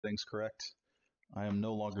things correct. I am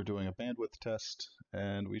no longer doing a bandwidth test,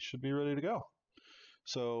 and we should be ready to go.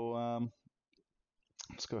 So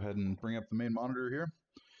let's go ahead and bring up the main monitor here.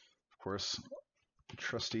 Of course,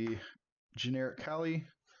 trusty generic Kali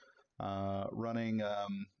running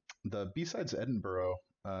the BSides Edinburgh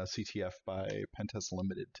CTF by Pentest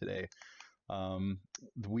Limited today.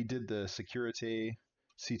 We did the Security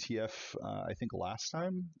CTF I think last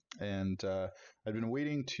time, and I've been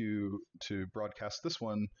waiting to broadcast this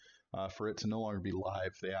one for it to no longer be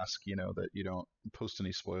live. They ask that you don't post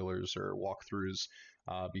any spoilers or walkthroughs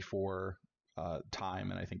before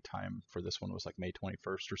time, and I think time for this one was like May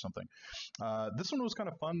 21st or something. This one was kind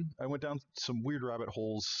of fun. I went down some weird rabbit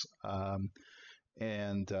holes,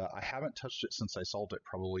 and I haven't touched it since I solved it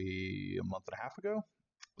probably a month and a half ago.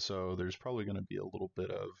 So there's probably going to be a little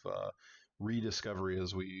bit of rediscovery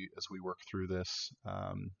as we work through this.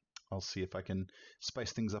 I'll see if I can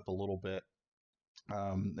spice things up a little bit.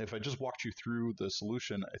 If I just walked you through the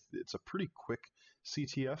solution, it's a pretty quick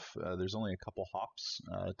CTF. There's only a couple hops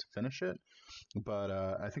to finish it, but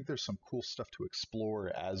I think there's some cool stuff to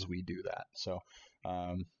explore as we do that. So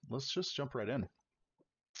let's just jump right in.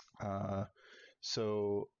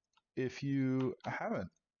 So if you haven't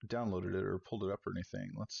downloaded it or pulled it up or anything,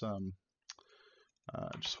 let's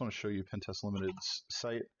just want to show you Pentest Limited's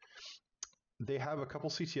site. They have a couple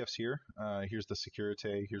CTFs here. Here's the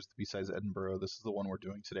Security, here's the BSides Edinburgh. This is the one we're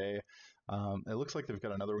doing today. It looks like they've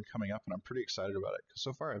got another one coming up, and I'm pretty excited about it because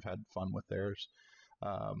so far I've had fun with theirs.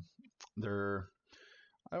 They're,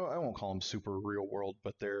 I won't call them super real world,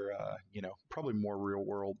 but they're probably more real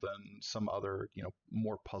world than some other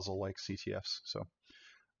more puzzle like CTFs.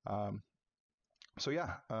 So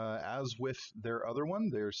yeah, as with their other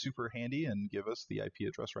one, they're super handy and give us the IP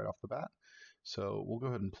address right off the bat. So we'll go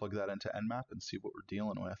ahead and plug that into Nmap and see what we're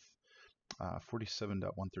dealing with.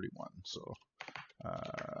 47.131. So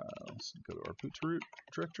let's go to our boot to root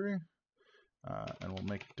directory, and we'll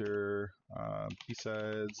make dir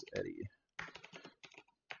BSides Eddy.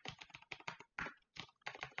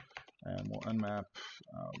 And we'll Nmap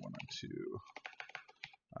 192.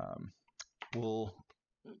 We'll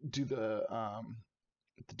do the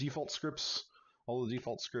default scripts, all the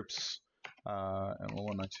default scripts, and we'll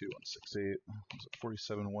 192.168. Was it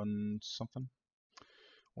 47.1 something?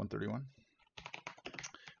 131.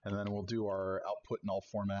 And then we'll do our output in all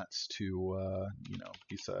formats to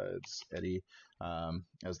BSides Eddy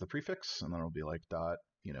as the prefix, and then it'll be like dot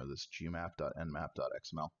this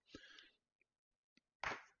gmap.nmap.xml.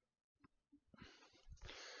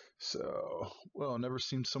 So, well, never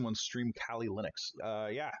seen someone stream Kali Linux.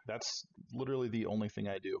 Yeah, that's literally the only thing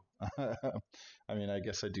I do. I mean, I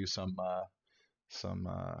guess I do some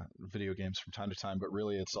video games from time to time, but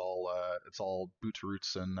really it's all boot to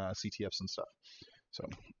roots and CTFs and stuff. So,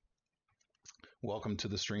 welcome to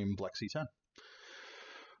the stream, BlexC10.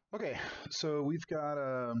 Okay, so we've got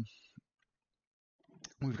our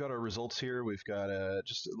results here. We've got it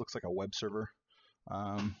looks like a web server.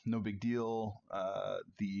 No big deal.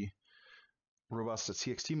 The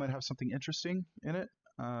robots.txt might have something interesting in it,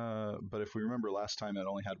 but if we remember last time, it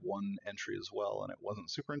only had one entry as well, and it wasn't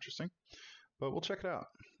super interesting. But we'll check it out.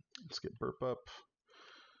 Let's get burp up.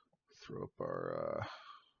 Throw up our.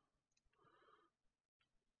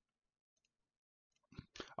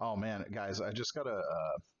 Oh man, guys! I just got a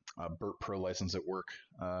Burp Pro license at work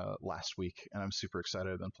last week, and I'm super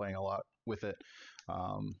excited. I've been playing a lot with it.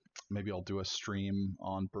 Maybe I'll do a stream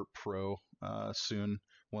on Burp Pro soon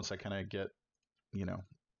once I kind of get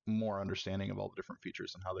more understanding of all the different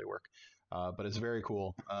features and how they work. But it's very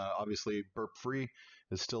cool. Obviously, Burp Free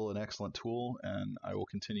is still an excellent tool, and I will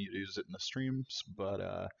continue to use it in the streams.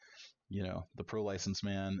 But the Pro license,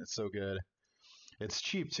 man, it's so good. It's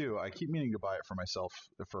cheap too. I keep meaning to buy it for myself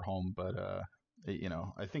for home, but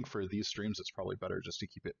I think for these streams, it's probably better just to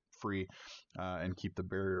keep it free and keep the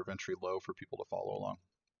barrier of entry low for people to follow along.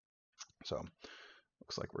 So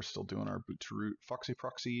looks like we're still doing our boot to root Foxy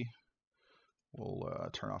proxy. We'll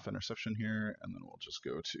turn off interception here, and then we'll just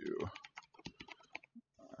go to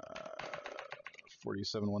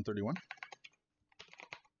 47.131.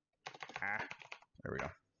 There we go.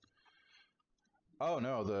 Oh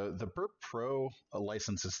no, the Burp Pro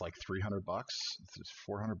license is like $300. It's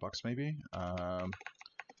 $400 maybe.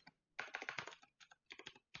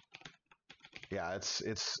 Yeah, it's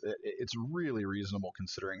really reasonable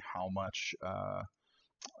considering how much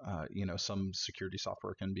some security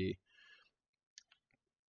software can be.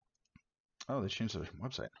 Oh, they changed their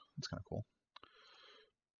website. That's kind of cool.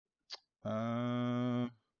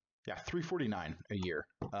 Yeah, $349 a year,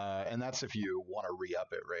 and that's if you want to re-up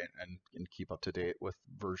it, right, and keep up to date with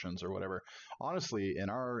versions or whatever. Honestly,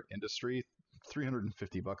 in our industry,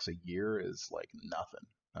 $350 a year is like nothing.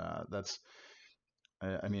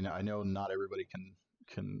 I mean, I know not everybody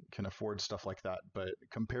can afford stuff like that, but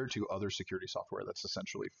compared to other security software that's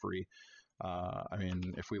essentially free, I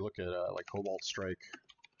mean, if we look at like Cobalt Strike,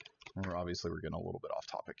 obviously we're getting a little bit off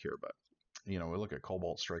topic here, but we look at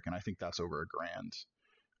Cobalt Strike, and I think that's over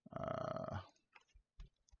 $1,000.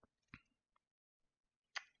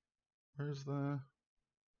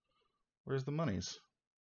 Where's the monies?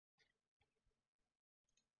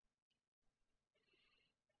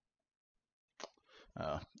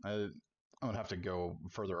 I would have to go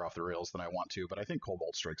further off the rails than I want to, but I think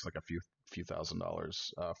Cobalt Strike's like a few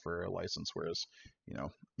 $1,000s for a license, whereas,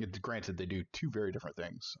 granted they do two very different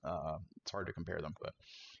things. It's hard to compare them, but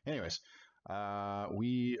anyways,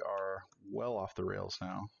 we are well off the rails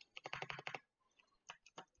now.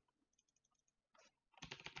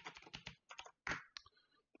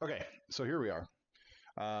 Okay, so here we are.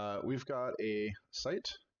 We've got a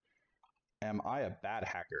site. Am I a bad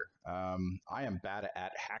hacker? I am bad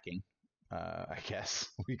at hacking. I guess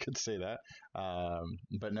we could say that.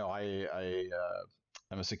 But no, I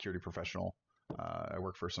am a security professional. I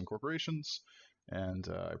work for some corporations, and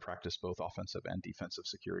I practice both offensive and defensive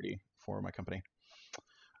security for my company.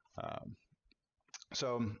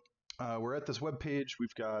 So we're at this web page.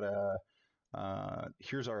 We've got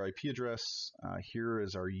here's our IP address. Here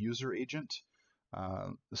is our user agent.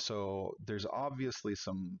 So there's obviously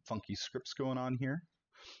some funky scripts going on here.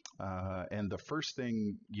 And the first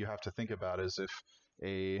thing you have to think about is if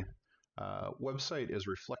a website is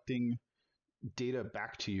reflecting data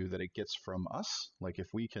back to you that it gets from us, like if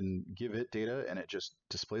we can give it data and it just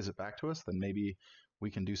displays it back to us, then maybe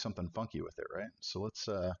we can do something funky with it, right? So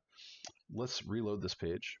let's reload this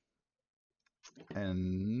page.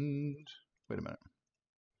 And wait a minute.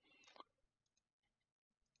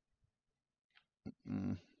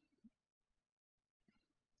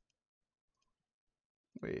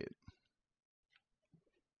 Wait.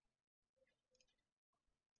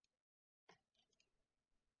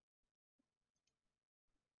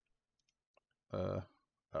 Oh.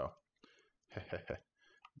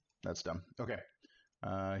 That's dumb. Okay.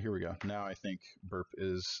 Here we go. Now I think burp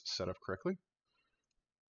is set up correctly.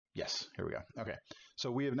 Yes, here we go. Okay.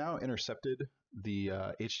 So we have now intercepted the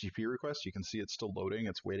HTTP request. You can see it's still loading.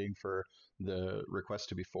 It's waiting for the request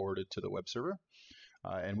to be forwarded to the web server.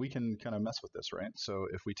 And we can kind of mess with this, right? So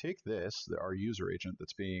if we take this, our user agent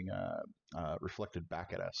that's being reflected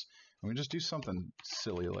back at us, and we just do something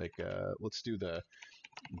silly like let's do the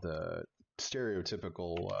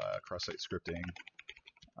stereotypical cross-site scripting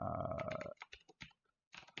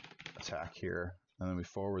attack here, and then we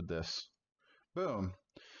forward this. Boom.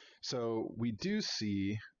 So we do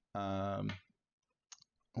see that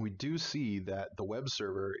the web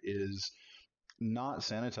server is not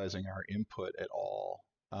sanitizing our input at all.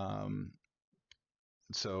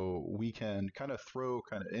 So we can kind of throw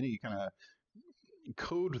any kind of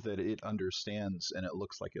code that it understands, and it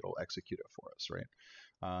looks like it'll execute it for us, right?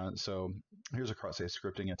 So here's a cross-site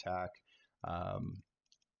scripting attack.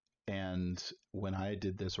 And when I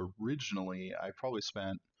did this originally, I probably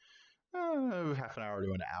spent half an hour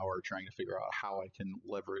to an hour trying to figure out how I can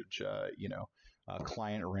leverage, a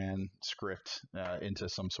client-ran script into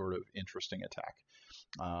some sort of interesting attack.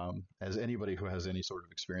 As anybody who has any sort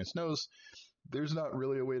of experience knows, there's not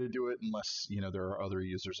really a way to do it unless, there are other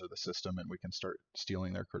users of the system and we can start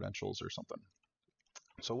stealing their credentials or something.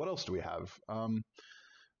 So what else do we have?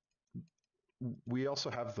 We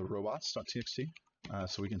also have the robots.txt,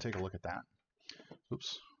 so we can take a look at that.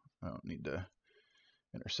 Oops, I don't need to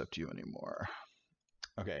intercept you anymore.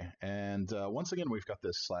 Okay, and once again, we've got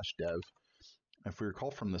this /dev. If we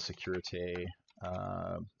recall from the security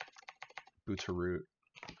boot to root,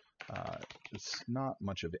 it's not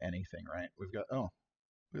much of anything, right? We've got, oh,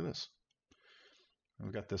 look at this.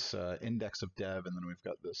 We've got this index of dev, and then we've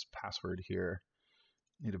got this password here.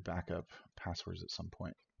 Need to back up passwords at some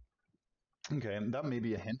point. Okay, and that may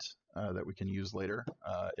be a hint that we can use later.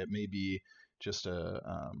 It may be just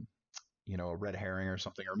a red herring or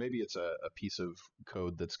something, or maybe it's a piece of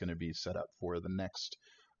code that's going to be set up for the next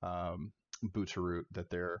boot to root that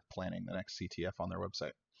they're planning, the next CTF on their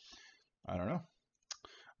website. I don't know.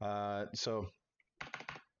 So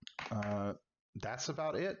that's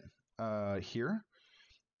about it here.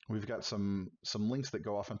 We've got some links that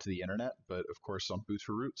go off onto the internet, but of course on boot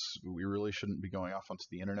to roots, we really shouldn't be going off onto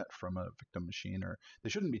the internet from a victim machine, or they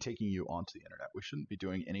shouldn't be taking you onto the internet. We shouldn't be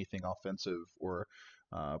doing anything offensive or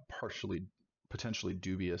potentially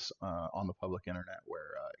dubious on the public internet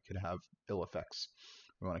where it could have ill effects.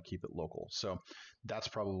 We want to keep it local. So that's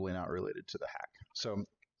probably not related to the hack. So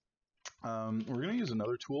We're going to use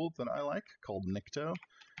another tool that I like called Nikto.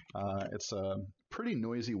 It's a pretty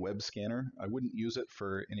noisy web scanner. I wouldn't use it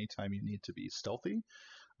for any time you need to be stealthy,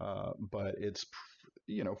 but it's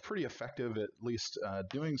pretty effective at least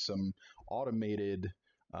doing some automated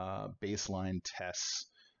baseline tests.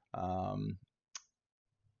 Um,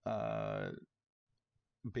 uh,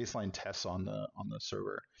 Baseline tests on the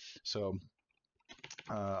server. So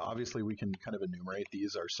obviously we can kind of enumerate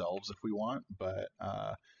these ourselves if we want, but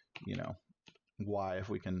you know, why if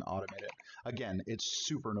we can automate it? Again, it's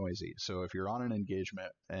super noisy. So if you're on an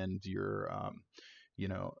engagement and you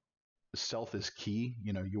know, stealth is key.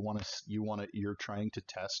 You're trying to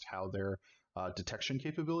test how their detection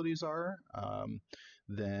capabilities are.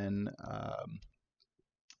 Then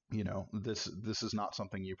this is not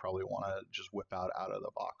something you probably want to just whip out of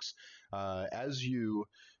the box. As you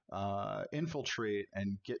infiltrate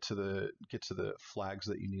and get to the flags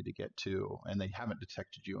that you need to get to, and they haven't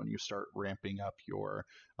detected you, and you start ramping up your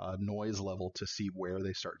noise level to see where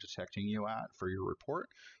they start detecting you at for your report,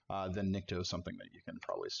 then Nikto is something that you can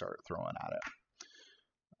probably start throwing at it.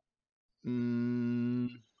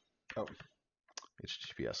 Oh,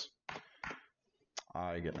 HTTPS.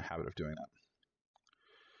 I get in the habit of doing that.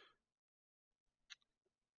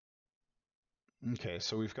 Okay,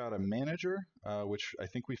 so we've got a manager, which I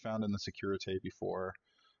think we found in the Securite before.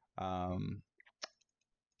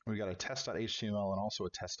 We got a test.html and also a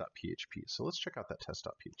test.php. So let's check out that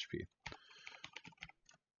test.php.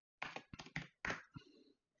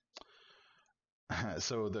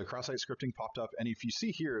 So the cross-site scripting popped up, and if you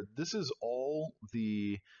see here, this is all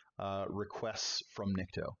the requests from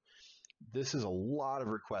Nikto. This is a lot of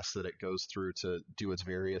requests that it goes through to do its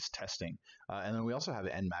various testing. And then we also have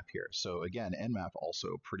Nmap here. So again, Nmap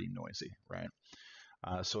also pretty noisy, right?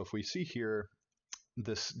 So if we see here,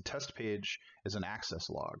 this test page is an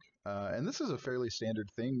access log. And this is a fairly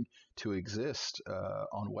standard thing to exist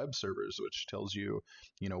on web servers, which tells you,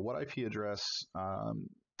 what IP address,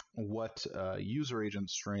 what user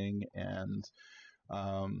agent string, and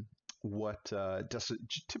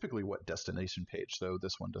typically what destination page, though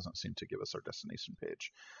this one doesn't seem to give us our destination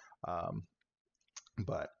page.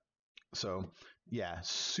 But so yeah,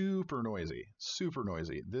 super noisy.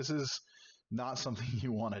 This is not something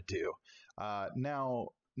you want to do. Now,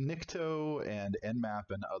 Nikto and Nmap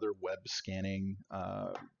and other web scanning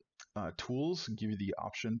tools give you the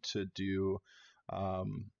option to do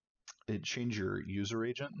change your user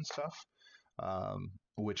agent and stuff,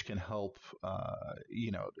 which can help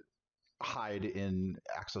hide in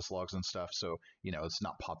access logs and stuff, so it's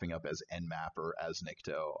not popping up as Nmap or as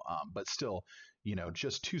Nikto, but still,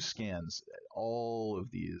 just 2 scans, all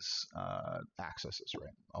of these accesses,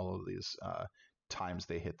 right? All of these times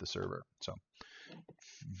they hit the server. So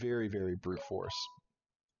very, very brute force.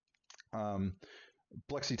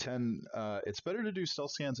 Plexi 10, it's better to do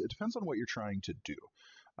stealth scans. It depends on what you're trying to do.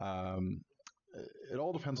 It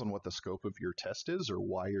all depends on what the scope of your test is or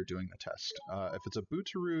why you're doing the test. If it's a boot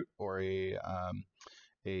to root or a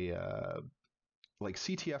like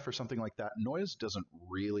CTF or something like that, noise doesn't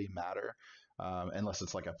really matter unless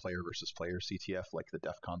it's like a player versus player CTF, like the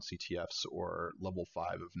DEF CON CTFs or level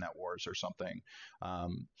 5 of Net Wars or something.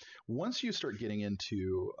 Once you start getting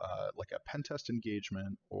into like a Pentest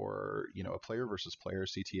engagement or a player versus player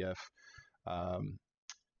CTF,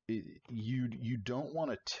 you don't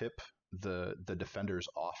want to tip the defenders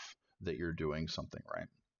off that you're doing something right,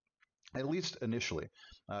 at least initially.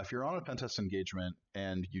 If you're on a Pentest engagement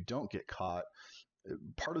and you don't get caught,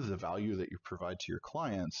 part of the value that you provide to your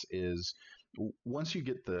clients is once you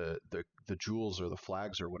get the jewels or the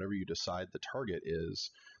flags or whatever you decide the target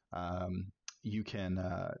is, you can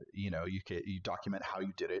you document how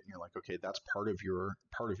you did it, and you're like, okay, that's part of your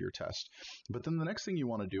test. But then the next thing you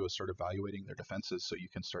want to do is start evaluating their defenses, so you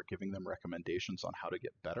can start giving them recommendations on how to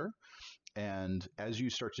get better. And as you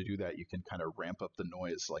start to do that, you can kind of ramp up the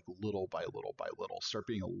noise, like little by little by little. Start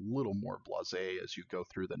being a little more blasé as you go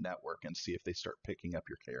through the network and see if they start picking up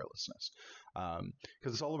your carelessness.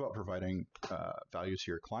 Because it's all about providing value to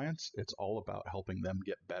your clients. It's all about helping them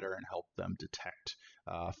get better and help them detect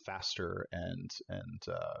faster and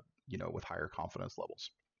with higher confidence levels.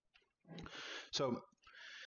 So